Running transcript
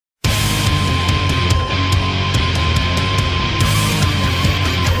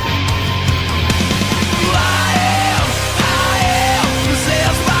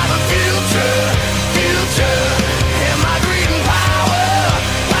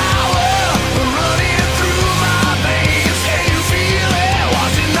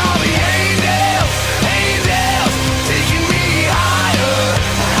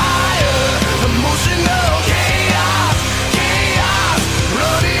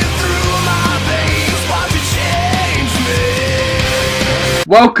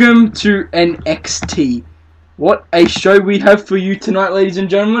Welcome to NXT. What a show we have for you tonight, ladies and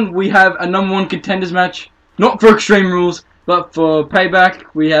gentlemen. We have a #1 contenders match, not for Extreme Rules, but for Payback.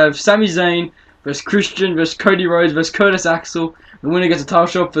 We have Sami Zayn versus Christian versus Cody Rhodes versus Curtis Axel. The winner gets a title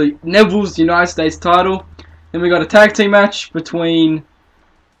shot for Neville's United States title. Then we got a tag team match between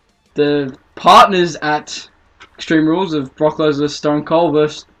the partners at Extreme Rules of Brock Lesnar, Stone Cold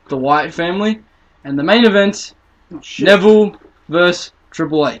versus the Wyatt family. And the main event, Neville versus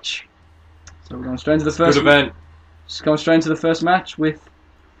Triple H. So we're going straight into the first event. Just going straight into the first match with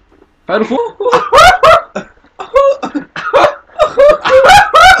Fatal Four.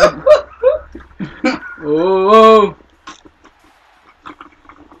 Oh!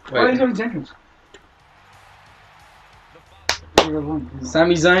 Why is there Jenkins?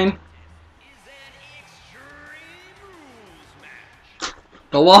 Sami Zayn.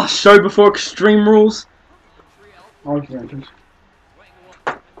 The last show before Extreme Rules. Oh, Jenkins.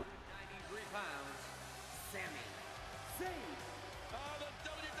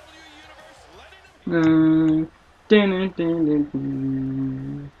 Ole,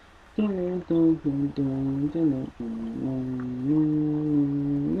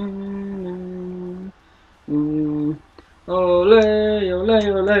 ole,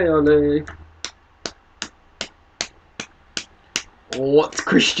 ole, ole. What's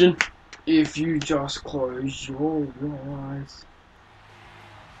Christian? If you just close your eyes.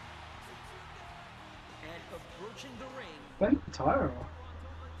 That tire?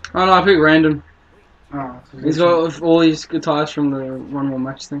 Oh no, I picked random. Oh, He's got all these guitars from the One More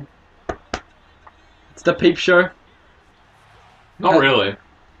Match thing. It's the Peep Show. Not really.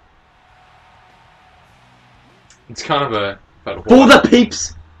 It's kind of a... For the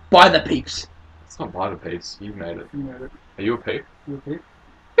peeps! By the peeps! It's not by the peeps. You made it. You made it. Are you a peep? You a peep?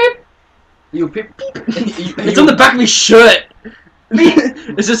 Beep! You a peep? Peep! It's on the back of his shirt!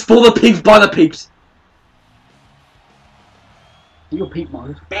 It's just for the peeps, by the peeps. You a peep,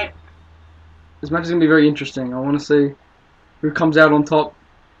 Marcus? Beep! This match is going to be very interesting. I want to see who comes out on top.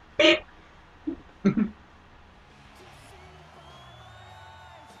 Beep! Beep.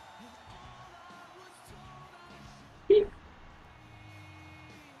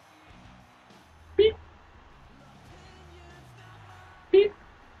 Beep. Beep.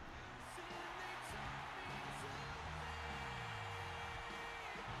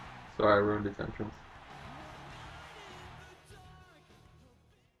 Sorry, I ruined its entrance.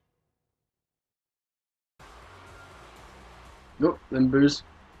 Nope, then booze.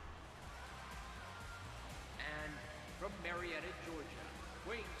 And from Marietta, Georgia,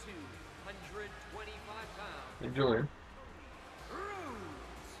 weighing 225 pounds. Hey, Julian.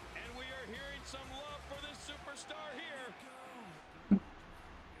 And we are hearing some love for this superstar here.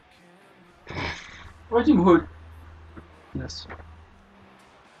 Rodney Hood. Yes.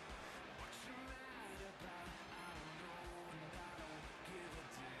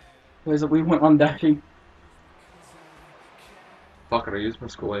 Where's it? We went on dashing. Fuck it, I used my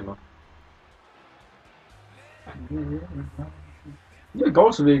school email. Yeah,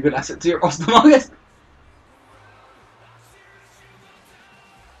 goals would be a good asset to your roster, Marcus.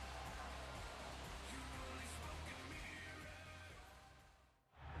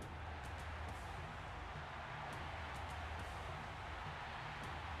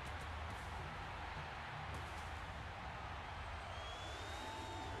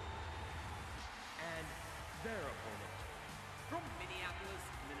 And their opponent, from Minneapolis,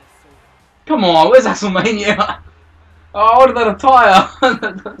 Minnesota. Come on, where's WrestleMania? Oh, what about a tire?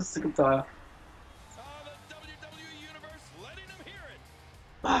 That's a good tire. The WWE Universe letting them hear it.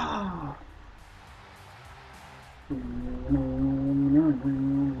 Ah.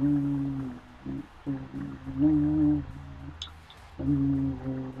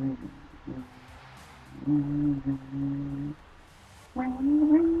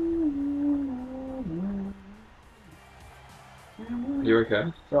 You okay?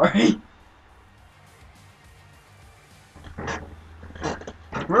 Sorry.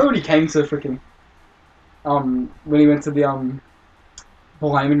 Remember when he came to freaking when he went to the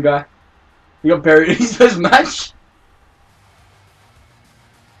Paul Heyman guy? He got buried in his first match.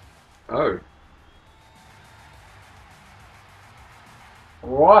 Oh.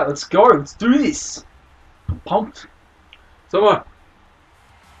 Alright, let's go, let's do this. I'm pumped. So what?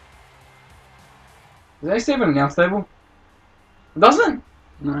 Does they still have an announce table? It doesn't?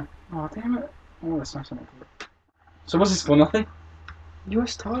 No. Oh damn it. Oh, that's not something good. So what's this for, nothing?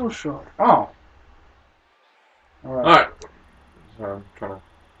 US title shot. Oh. Alright. Alright. So I'm trying to...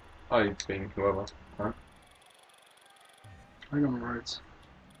 Oh, you're being whoever. Alright. I got on Rhodes.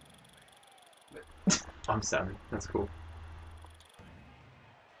 I'm Sammy. That's cool.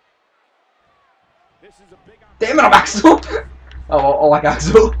 Damn it, I'm Axel! Oh, I like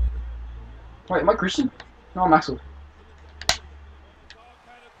Axel. Wait, am I Christian? No, I'm Axel.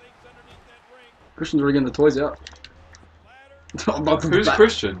 Christian's already getting the toys out. Not the Who's bat.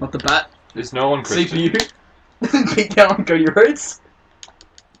 Christian? Not the bat. Is no one Christian? CPU. Beat down on Cody Rhodes.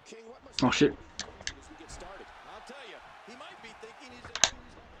 Oh shit. I'll tell you, he might be thinking he's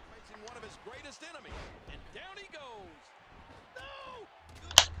facing one of his greatest enemies. And down he goes.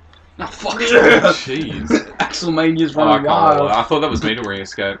 No! Oh fuck yeah! Jeez. Axel Mania's Oh, I running can't roll wild. it. I thought that was me to ring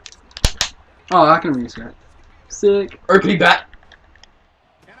escape. Oh, I can reach that. Sick. OP bat.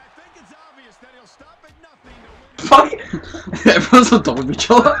 And I think it's obvious that he'll stop at nothing to win. Fuck! Everyone's on top of each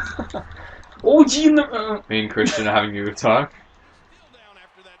other. Oh, gee, in the. Me and Christian are having a good time. Still down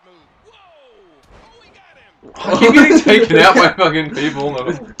after that move. Whoa! Oh, he got him. I keep getting taken out by fucking people.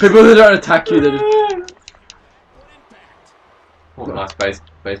 People who don't attack you, they just. What impact? What a nice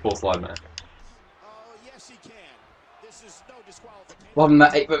baseball slide, man. Oh, yes, he can. This is no disqualification. Rather than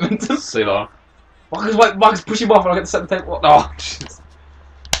that 8 momentum. See you later. Marcus, push him off and I'll get to set the table. Oh, jeez.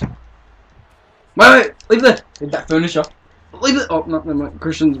 Wait, leave there. Leave that furniture. Leave it. Oh, no, never mind.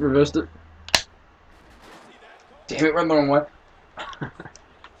 Christian's reversed it. Damn it, ran the wrong way.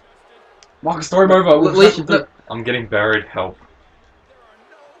 Marcus, throw him over. Leave. I'm getting buried. Help. There are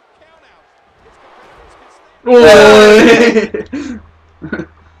no countouts. It's Oh!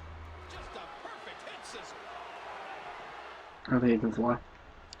 just a perfect head scissor. I don't think he can fly. Gonna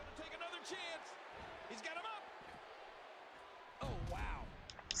take another chance. He's got him up. Oh, wow.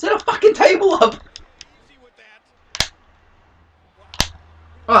 Set a fucking table up! Easy with that.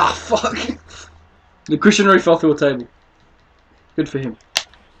 Ah, fuck. The Christian already fell through a table. Good for him.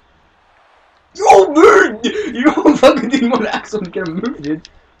 You all moved! You all fucking didn't want Axel to get him moved, dude.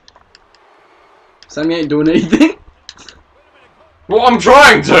 Sammy ain't doing anything. Well, I'm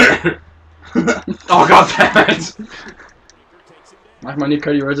trying to. Oh god damn it! Like my new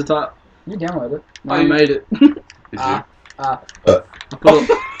Cody Rhodes attire. You downloaded it. No, I Oh, made it. Did you? I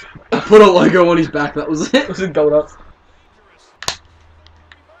put a logo on his back, that was it. It was in gold up.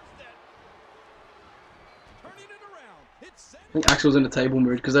 Turning it around. It's I think Axel's in the table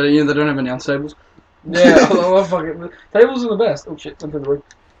mood because they don't have announce tables. Yeah, oh, fuck it. Tables are the best. Oh shit, I'm in the room.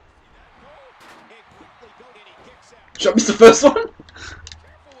 Shot me the first one. careful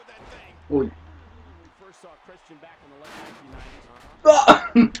with that thing. Oh, First saw Christian back in the late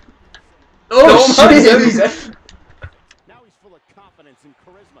 1990s. oh my shit! Now he's full of confidence and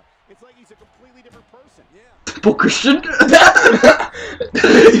charisma. It's like he's a completely different person. Yeah. Poor Christian.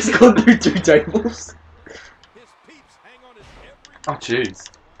 He's gone through 2 tables. His peeps hang on his every. Oh jeez.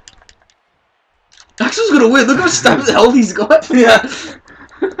 Axel's gonna win. Look how stabs health he's got. Yeah. It's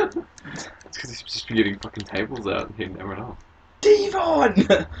because he's just been getting fucking tables out and hitting everyone else. Devon!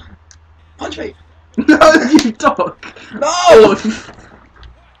 Punch me! No, you dog! No!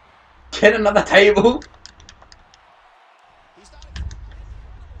 Get another table! He's not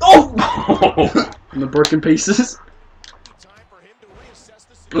Oh! And the broken pieces. time for him to reassess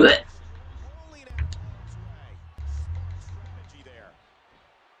the Blech. situation. Rolling out his way. Strategy there.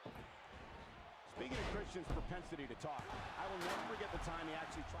 Speaking of Christian's propensity to talk, I will never forget the time he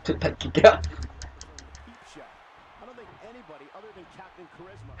actually tried Took that kick out. peep show. I don't think anybody other than Captain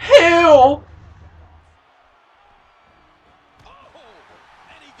Charisma. Hell! Oh,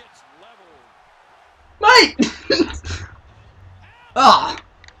 and he gets leveled. Mate! Ah!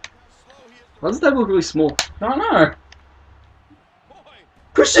 Slow he is to Why does that look really small? I don't know. boy.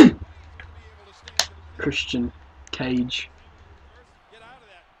 Christian! Be able to stand to the Christian Cage. first. Get out of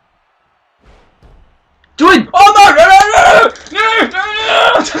that. Join! Oh no! No! No! No!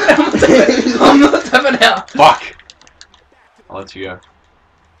 No! I'm not tapping out. Fuck! I'll let you go.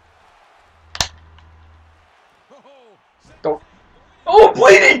 Oh, Oh,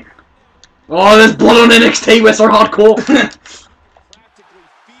 bleeding! Oh, there's blood on NXT. We're so hardcore. practically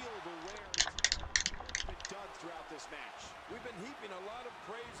feel the wear that's been done throughout this match. We've been heaping a lot of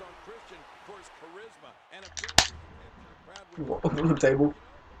praise on Christian for his charisma and ability to capture a crowd with On the table.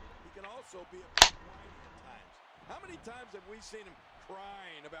 he can also be a bit whiny at times. How many times have we seen him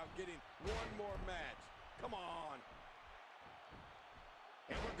crying about getting one more match? Come on.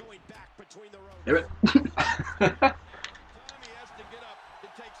 And we're going back between the ropes. Damn it. Time he has to get up, it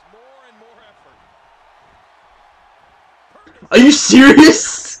takes more and more effort. Are you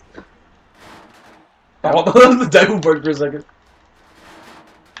serious? Oh, the table broke for a second.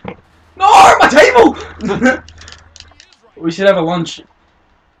 No, my table! We should have a lunch.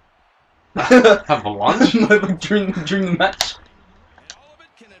 Have a lunch? Like during the match. And all of it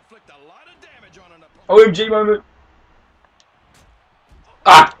can inflict a lot of damage on an opponent. OMG moment.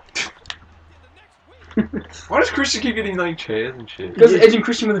 Ah! The next week. Why does Christian keep getting like chairs and shit? Because Edge and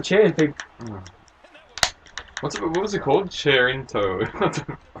Christian with a chair thing. What was it called? Chair in tow.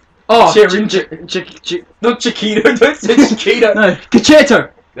 Oh, Not Chiquito, don't say Chiquito. No, Concerto.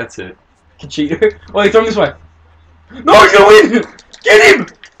 That's it. Conchito. Oh, he's throwing this way. No, he's gonna win! Get him!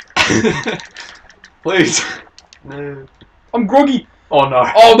 Please. No. I'm groggy. Oh no.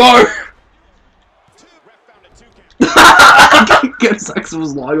 Oh no! Guess Axel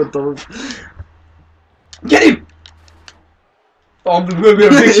was lying on top of. Get him! Oh, I'm gonna be a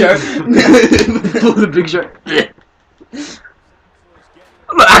big show. For the big show.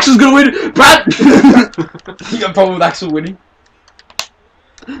 Look, Axel's gonna win. Brad. You got a problem with Axel winning?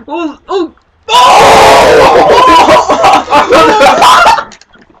 Oh! Oh!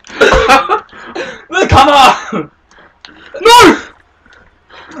 Look, come on! No!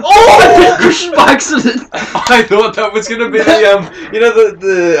 Oh! Christian by accident. I thought that was gonna be the you know the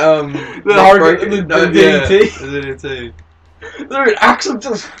DDT. The DDT. Dude, Axel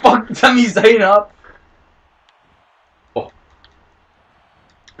just fucked Sami Zayn up. Oh.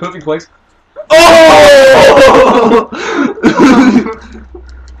 Perfect place. Oh!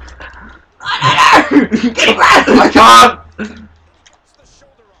 I can't.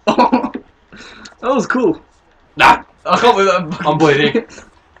 Oh, that was cool. Nah, I can't believe that. I'm bleeding.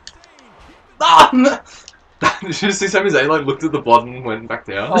 Ah! Did you just see Sami Zayn like looked at the blood and went back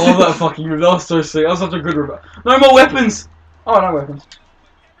down? I love that fucking move. That was so sick. That was such a good move. No more weapons. Oh, no weapons.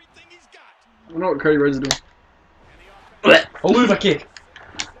 I know what Cody Rhodes is doing. I'll lose a kick.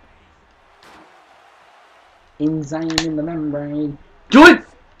 INZAYN in the membrane. Do it!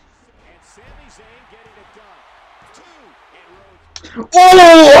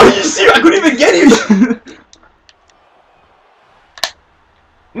 Oh, are you serious? I couldn't even get him.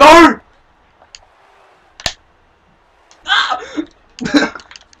 No!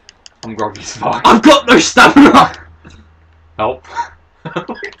 I'm groggy as fuck. I've got no stamina. Help.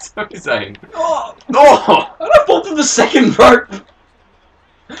 Look at Sami Zayn. Oh, Oh! and I fall through the second rope.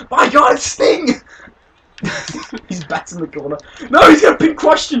 My God, it's Sting. He's bats in the corner. No, he's got a big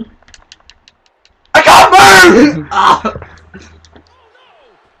question. I can't move. Ah.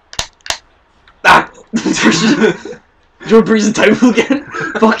 Ah! Do you want to bring the table again?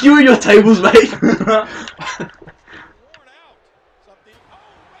 Fuck you and your tables, mate.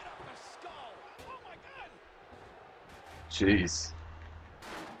 Jeez.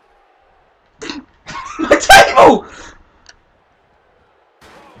 My table.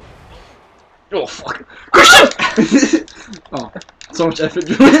 Oh fuck. Christian! Oh, so much effort,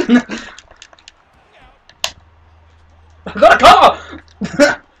 Julian. I got a car.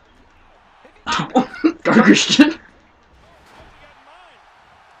 Go Christian.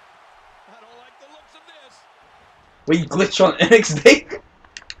 We glitch on NXT.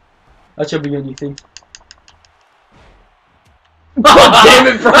 That should be a new thing. God damn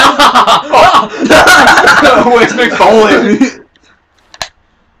it, bro! Where's McFoley?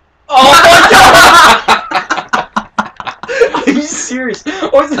 Oh my God! Are you serious?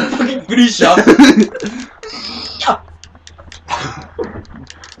 Oh, it's a fucking finisher.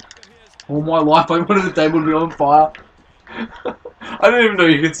 All my life, I wanted the table to be on fire. I didn't even know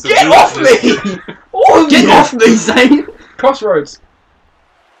you could still Get do off this. me! Oh, Get off me, Zayn! Crossroads.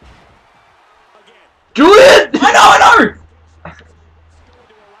 Julian! I know!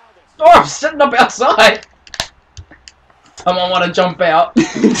 Oh, I'm sitting up outside. Someone want to jump out.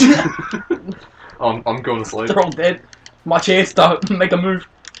 I'm going to sleep. They're all dead. My chair start make a move.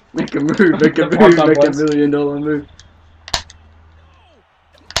 Make a move, make a The move, part-time make a boys. $1 million move.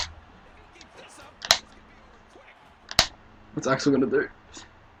 What's Axel gonna do?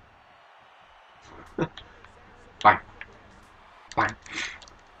 Bang. Bang.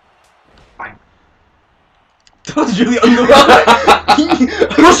 Bang. That was really underwhelming.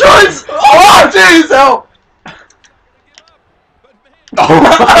 Crossroads! Oh, jeez, help!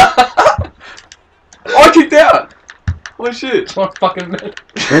 Oh! I kicked out! Holy shit. What fucking man?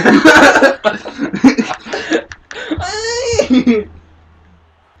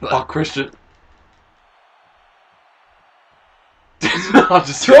 Oh, Christian. I'll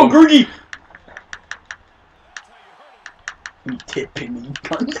just Throw Groogy! You tipping me,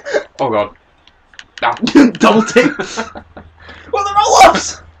 cunt. Oh god. No. Double tip! Well, the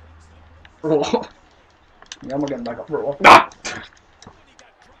roll-ups! Oh. Yeah, I'm not getting back up for a while. Ah!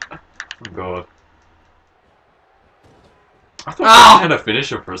 Oh god. I thought he had a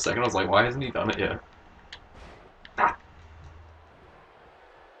finisher for a second. I was like, why hasn't he done it yet? Ah.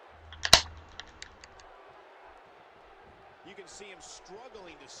 You can see him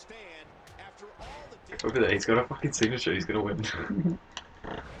struggling to stand after all the Look at that, he's got a fucking signature, he's gonna win.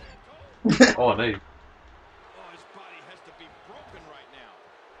 Oh, no.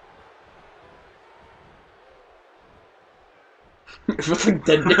 It's like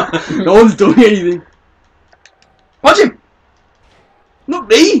dead now. No one's doing anything. Watch him! Not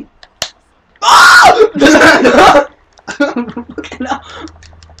me! Ah!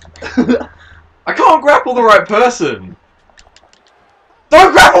 I can't grapple the right person.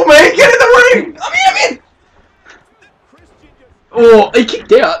 Don't grapple me! Get in the ring! I'm in! Oh, he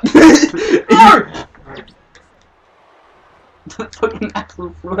kicked out. No! That fucking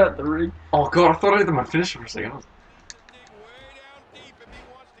asshole flew out the ring. Oh god, I thought I did my finisher for a second.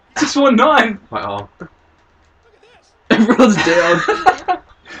 Just 1-9. My arm. Everyone's down.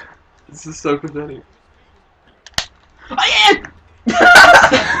 This is so pathetic. I am!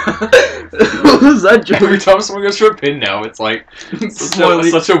 What was that joke? Every time someone goes for a pin now, it's like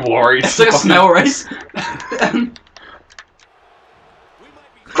such a worry. It's like a snail race.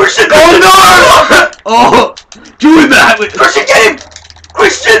 Christian! Oh no! Oh! Do that! Christian, get him!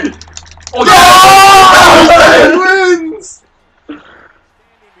 Christian! Oh, Oh! he wins!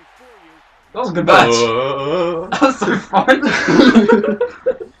 That was a good match. That was so fun.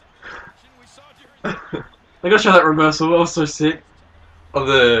 I gotta show that reversal. That was so sick. Oh,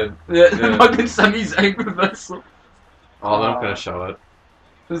 the fucking Sami Zayn reversal. Oh, they're not gonna show it.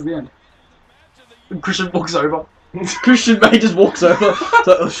 This is the end. And Christian walks over. Christian May just walks over. It's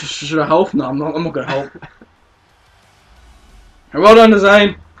like, oh, should I help? No, I'm not gonna help. Well done,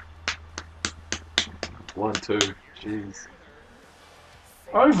 Zayn. 1, 2, jeez.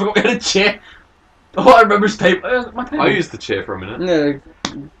 Oh, I forgot we had a chair. Oh, I remember his tape. My tape. I used the chair for a minute. Yeah.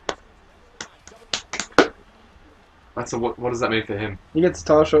 That's a, what does that mean for him? He gets a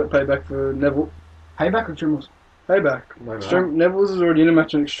title shot payback for Neville. Payback or Extreme Rules? Payback. Neville's is already in a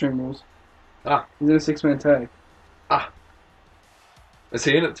match on Extreme Rules. Ah. He's in a 6-man tag. Ah. Is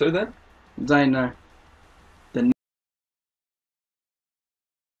he in it too then? Zayn, no.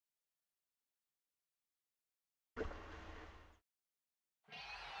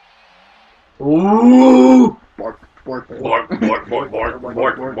 Ooh! Bark, bark, bark. I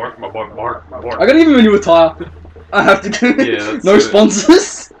gotta give him a new attire. I have to do it. Yeah, that's no it.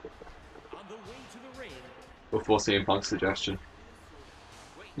 sponsors. Before CM Punk's suggestion.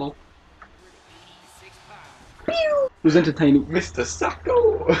 It was entertaining. Mr.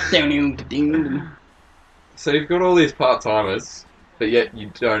 Sacco! Ding. So you've got all these part-timers, but yet you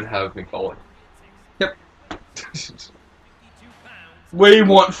don't have Mick Foley. Yep. We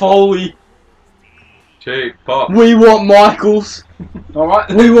want Foley. Cheap pop. We want Michaels. Alright.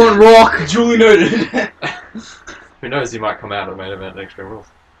 We want Rock. Duly noted. Who knows, he might come out at the main event next Extreme Rules.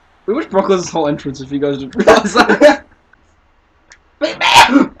 We wish Brock Lesnar's whole entrance if you guys didn't realise that.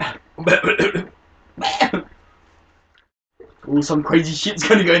 Ooh, some crazy shit's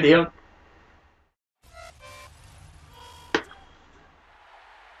gonna go down. Is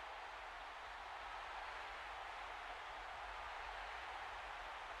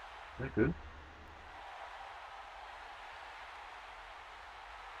that good?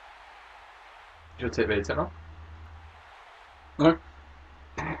 Did your TV turn off? No.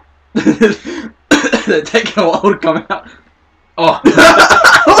 They're taking a while to come out. Oh!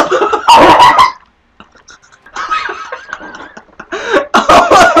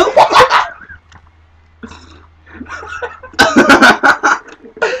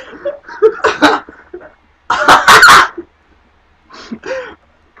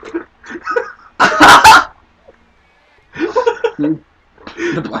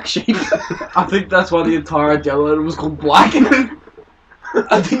 The black sheep. I think that's why the entire gelato was called black.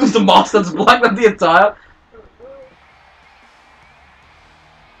 I think it was the mask that's black, not the attire.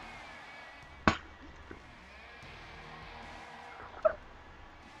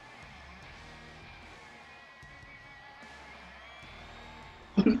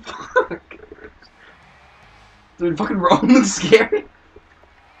 Fuck. Dude, fucking wrong and scary.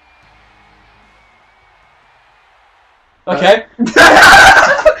 Okay.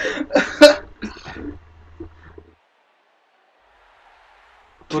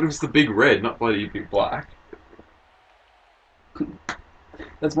 I thought it was the big red, not bloody big black.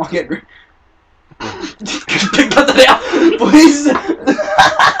 That's my get. Cut that out, please.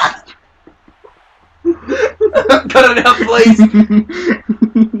 Cut it out, please.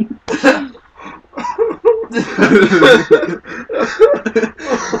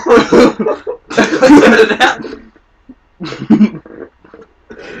 Cut it out.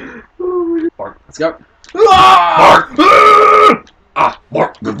 Bark. Let's go. Mark! Ah,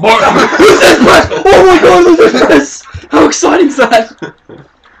 Mark! Good Mark! Oh my god, look at this! How exciting is that?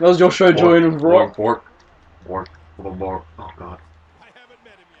 That was your show, Join with Rock. Mark. Oh god.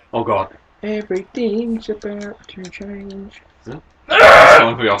 Oh god. Everything's about to change. That's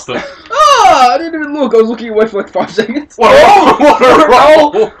coming for Austin. Ah! I didn't even look. I was looking away for like 5 seconds. What a roll! What a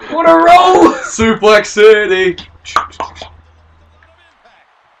roll! What a roll! Suplex City!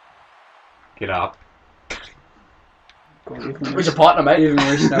 Get up. Where's your partner, mate? Even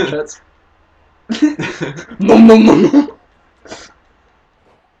more Snapchats. Nom nom nom nom.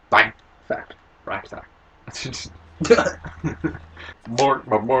 Bang. Fact. Right attack. Mark.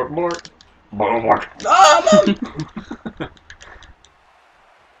 Ah, no!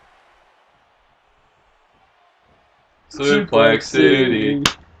 Suplex City.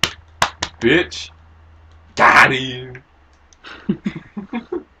 Bitch. Got him.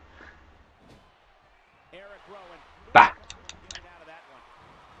 Bah.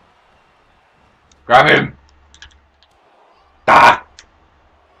 Grab him. Ah.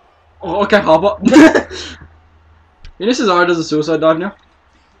 Oh, okay, Harbour. You know Cesaro does a suicide dive now?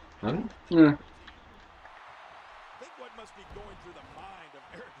 Huh? Yeah. Think what must be going through the mind of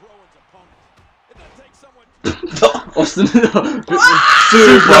Eric Rowan's opponent. It doesn't take someone. Austin.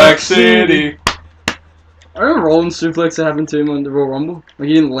 Suplex City. I remember Rollins suplex that happened to him on the Royal Rumble. Like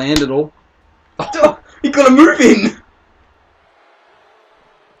he didn't land at all. Oh, he got a move in.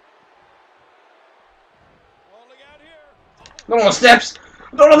 Oh, look out here. Not on the steps.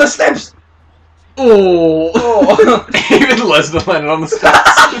 Not on the steps. Oh. Oh. Even Lesnar landed on the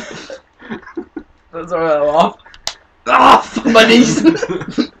steps. That's alright, I laugh. Ah, fuck my knees.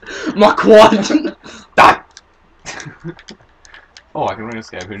 My quad. Ah. Oh, I can ring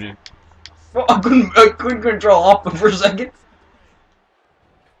escape, who knew? Well, I couldn't control up for a second.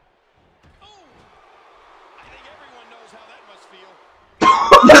 Oh, I think everyone knows how that must feel.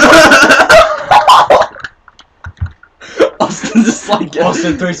 Austin just like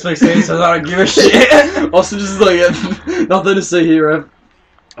Austin 316 says I don't give a shit. Austin just like nothing to see here, Rev.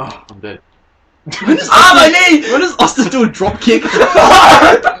 Oh, I'm dead. When does My knee! When does Austin do a drop kick?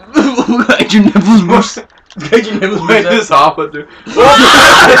 Adrian Neville's moves. Adrian Neville's Wait, moves. this Harper do.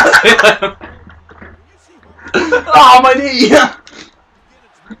 Oh, my knee!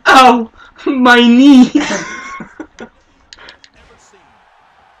 Ow, my knee. Never seen.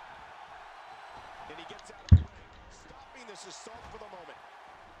 And he gets out of the way, stopping this assault for the moment.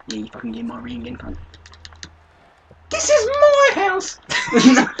 Yeah, you fucking get my ring again, cunt. This is my house!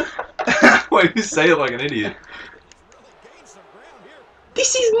 Why do you say it like an idiot? Really gained some ground here.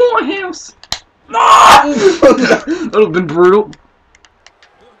 This is my house. That would have been brutal. Looks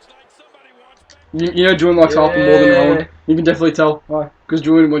like somebody wants back. You know Julian likes Harper more than Rowan. You can definitely tell. Why? Because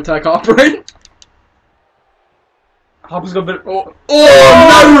Julian won't take Harper in. Harper's got a bit. Oh,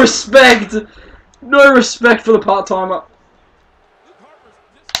 Oh, no respect! No respect for the part-timer. Luke Harper's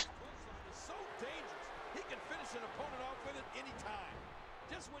distance clothesline is so dangerous. He can finish an opponent off with it any time.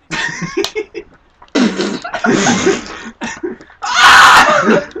 Just when he's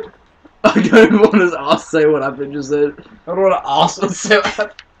I don't want his ass say what happened just then. I don't want to ask myself.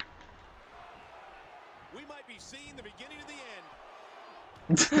 we might be seeing the beginning of the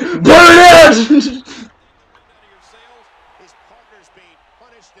end. Blow it out! Out of your sails, his partner's being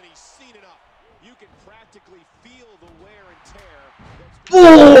punished and he's seen enough. You can practically feel the wear and tear.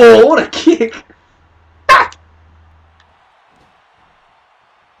 Oh, what a kick!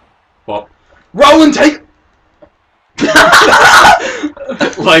 What? Rowan, take.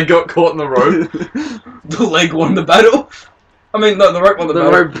 Leg got caught in the rope. The leg won the battle. I mean, no, the rope won the The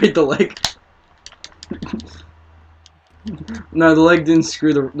battle. rope beat the leg. No, the leg didn't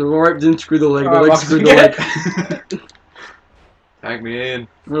screw the rope didn't screw the leg. The Alright, leg Marcus, screwed get the leg. Tag me in.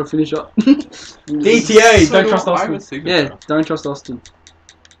 I'm gonna finish up. DTA, So don't trust I Austin. haven't seen Yeah, this. don't trust Austin.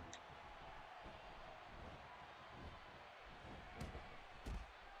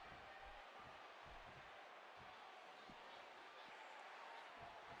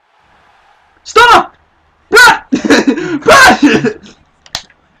 Stop! Brad! Brad!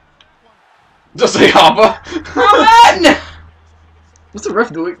 Just say Harper. Come on! What's the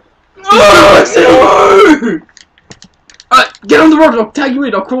ref doing? Oh, Get on the rope, I'll tag you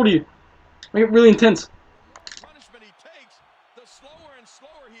in, I'll crawl to you. Make it really intense. Punishment he takes, the slower and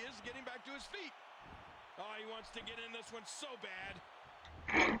slower he is getting back to his feet. Oh, he wants to get in this one so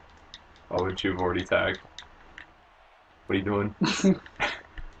bad. Why would you have already tagged? What are you doing?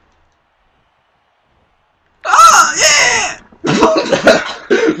 Oh, yeah!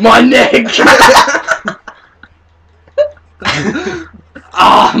 My neck!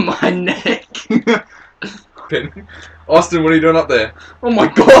 Ah, my neck! Pin. Austin, what are you doing up there? Oh my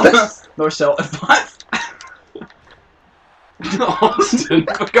god! No self advice. Austin,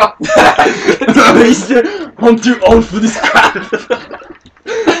 for God's I'm too old for this crap.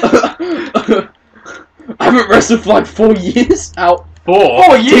 I haven't wrestled for like 4 years. Out.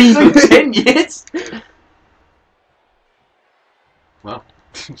 4 years? 10 years? Well.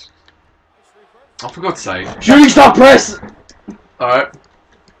 Oh, for God's sake. Shooting star press! Alright.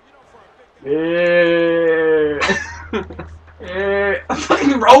 Yeah. Yeah. I'm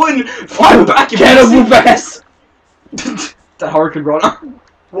fucking rolling. Fight back. Cannibal Bass! That Hurricane Runner.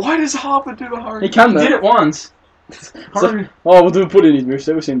 Why does Harper do a He hurricane? can He though. did it once. So, oh, we'll put it in his move,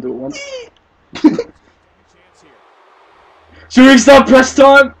 so we've seen him do it once. Shooting star press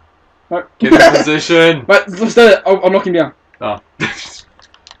time! Right. Get in position. Right, let's do it. I'll knock him down. Oh.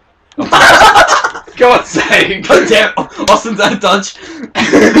 God's sake. God damn. Austin's out of touch.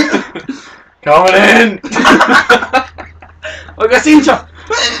 Coming in. I got Cincha.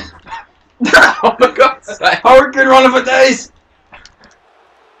 Oh, for God's sake. Hurricane Runner for days.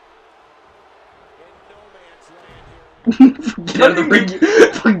 Get out of the ring.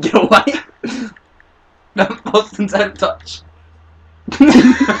 Fucking get away. No, Austin's out of touch.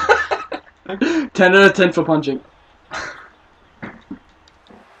 10 out of 10 for punching.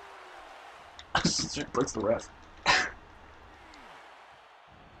 Breaks the ref.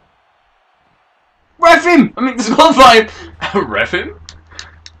 Ref him! I mean, disqualify him! Ref him?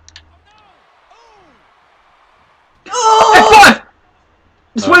 Oh! F5!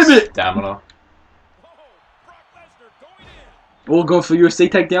 Just wait a minute! Stamina. We'll go for UFC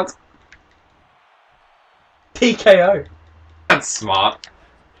takedowns. TKO. That's smart.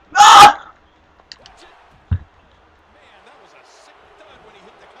 Ah!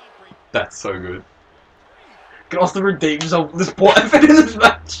 That's so good. Can Austin redeem himself with this poor effort in this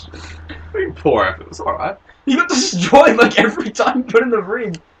match? Pretty poor effort. It was alright. He got destroyed like every time he put in the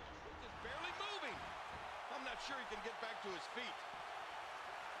ring. I'm not sure he can get back to his feet.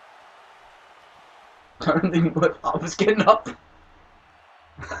 I don't think I was getting up.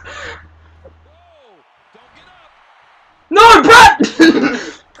 Whoa! Don't get up! No, Brett!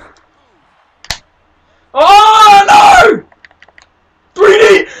 Oh no!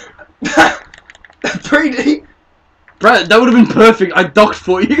 3D! 3D? Brad, that would have been perfect. I ducked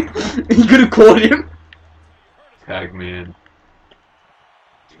for you. You could have caught him. Tag me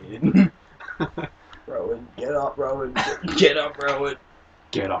in. Rowan, get up, Rowan. Get up, Rowan.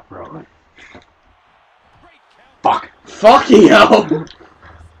 Get up, Rowan. Fuck. Fucking hell.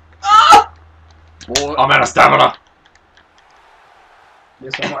 Ah! I'm out of stamina.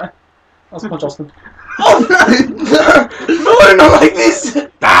 Yes, I'm right. Let's punch Austin. Oh no! No, not like this!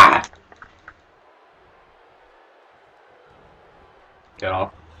 Ah! Get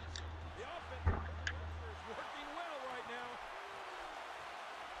off.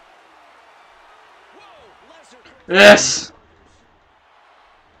 Yes.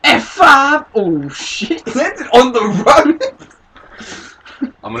 F5! Oh shit! He landed on the road!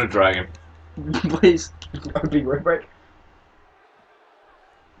 I'm gonna drag him. Please. A big road break.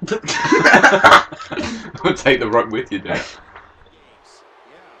 I'll take the rope with you, dude.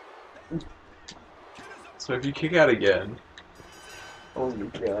 So if you kick out again. Oh my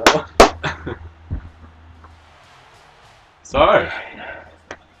god. So.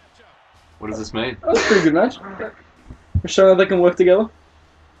 What does this mean? That was a pretty good match. We're showing that they can work together.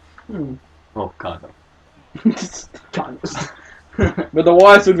 Well, kind of. Kind of. But the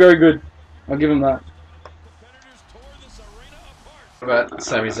Wyatts look very good. I'll give him that. What about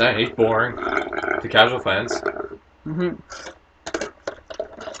Sami Zayn? He's boring to casual fans. Mm-hmm.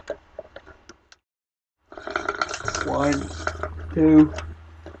 1, 2.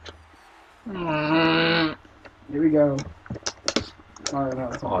 Here we go. Oh, no,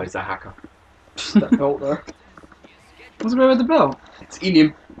 it's Oh, not. he's a hacker. That belt there. What's the matter with the belt? It's in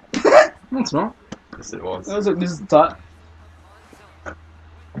him. No, it's not. Yes, it was. This is the tight.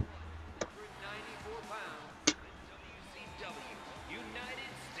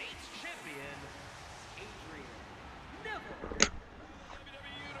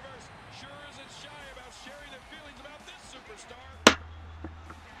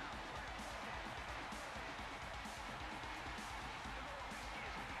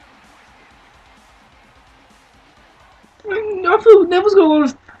 I feel Neville's got a lot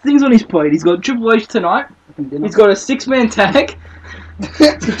of things on his plate. He's got Triple H tonight. He's got a 6-man tag. He's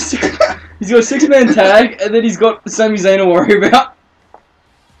got a 6-man tag, and then he's got Sami Zayn to worry about.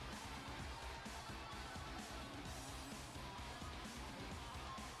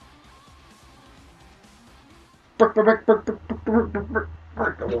 Break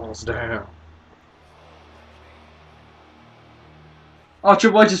the walls down. Oh,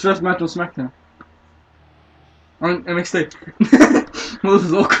 Triple H's first match on Smackdown. On NXT. Well, this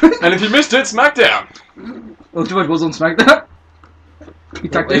is awkward. And if you missed it, Smackdown! Well, Triple H was on Smackdown. He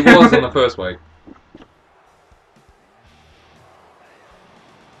tagged It in. was on the first week.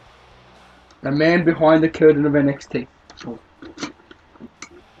 The man behind the curtain of NXT. Oh.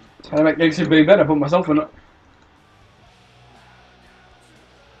 Trying to make NXT be better, put myself in it.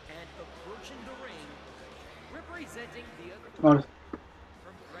 And approaching the ring, representing the other Oh,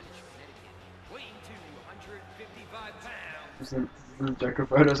 from Greenwich, Connecticut, weighing 255 pounds. this is a joker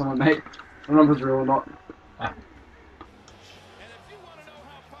photo someone made. I don't know if it's real or not. And if you want to know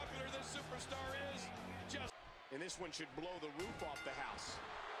how popular this superstar is, just... And this one should blow the roof off the house.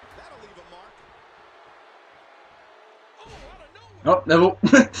 That'll leave a mark. Oh, out of nowhere. Oh, Neville.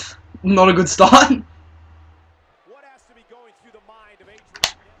 Not a good start. What has to be going through the mind of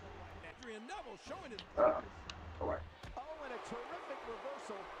Adrian Neville showing his... Alright. Oh, and a terrific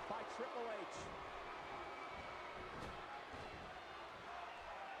reversal by Triple H.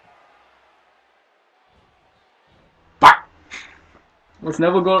 Fuck. What's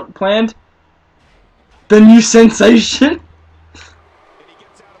Neville got planned? The new sensation? And he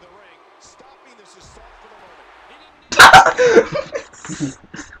gets out of the ring, stopping this assault for the moment.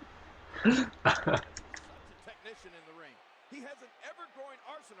 Technician in the ring. He has an ever-growing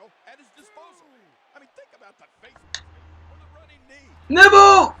arsenal at his disposal. I mean, think about the face or the running knee.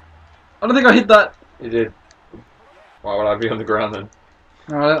 Neville! I don't think I hit that. You did. Why would I be on the ground then?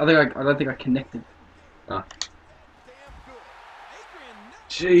 I don't think I connected. Ah. Damn good. Adrian Neville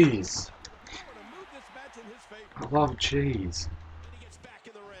Jeez. to move this match in his favor. I love cheese. And he gets back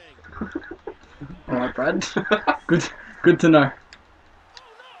in the ring. Alright, Brad. Good to know. Oh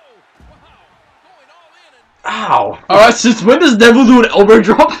no! Wow! Going all in and Ow! Alright, since when does Neville do an elbow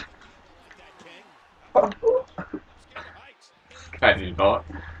drop? like that, King. Scared of heights. Can you not?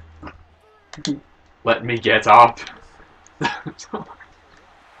 Let me get up.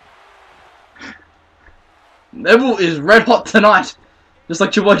 Neville is red hot tonight. Just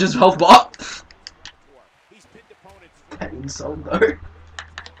like Triple H's health bar. He's pinned opponents That insult though. with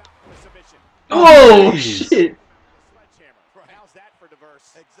submission. Oh, jeez. shit. Sledgehammer. How's that for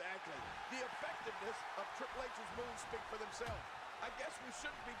diverse? Exactly. The effectiveness of Triple H's moves speak for themselves. I guess we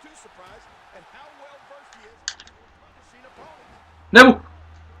shouldn't be too surprised at how well versed he is in punishing opponents. Neville.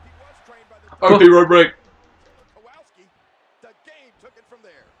 He was trained by the OP road break. Kowalski. The game took it from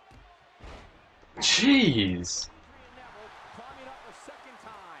there. Jeez. Adrian Neville climbing up a second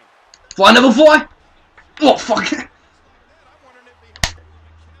time. Fly, Neville, fly. Oh, fuck. I'm wondering if he had a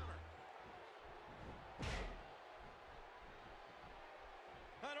counter.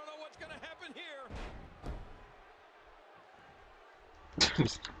 I don't know what's going to happen here.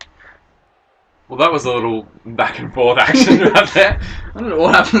 Well, that was a little back and forth action right there. I don't know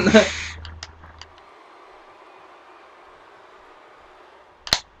what happened there.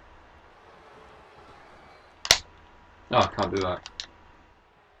 Oh, I can't do that.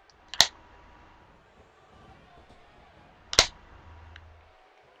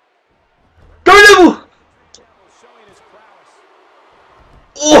 Go, Neville. Showing his prowess.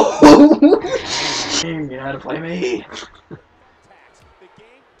 Oh. You know how to play me. Tax. The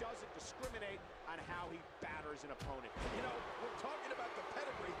game doesn't discriminate on how he batters an opponent. You know, we're talking about the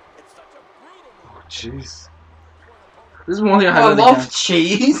pedigree. It's such a brutal move. Oh, jeez. This is one thing I have. I in the love game.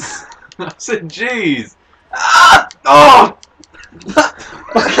 cheese. I said jeez. Ah! Oh!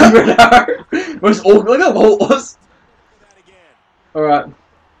 Fucking Renato. It was all. Look how low it was. That again. Alright.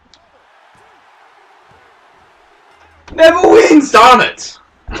 Neville wins! Darn it!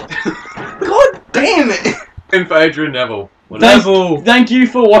 God damn it! In for Adrian Neville. Thank you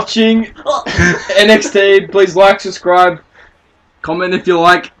for watching NXT. Please like, subscribe, comment if you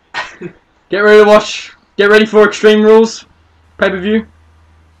like. Get ready to watch. Get ready for Extreme Rules pay-per-view.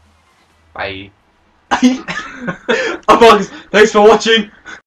 Bye. Thanks for watching.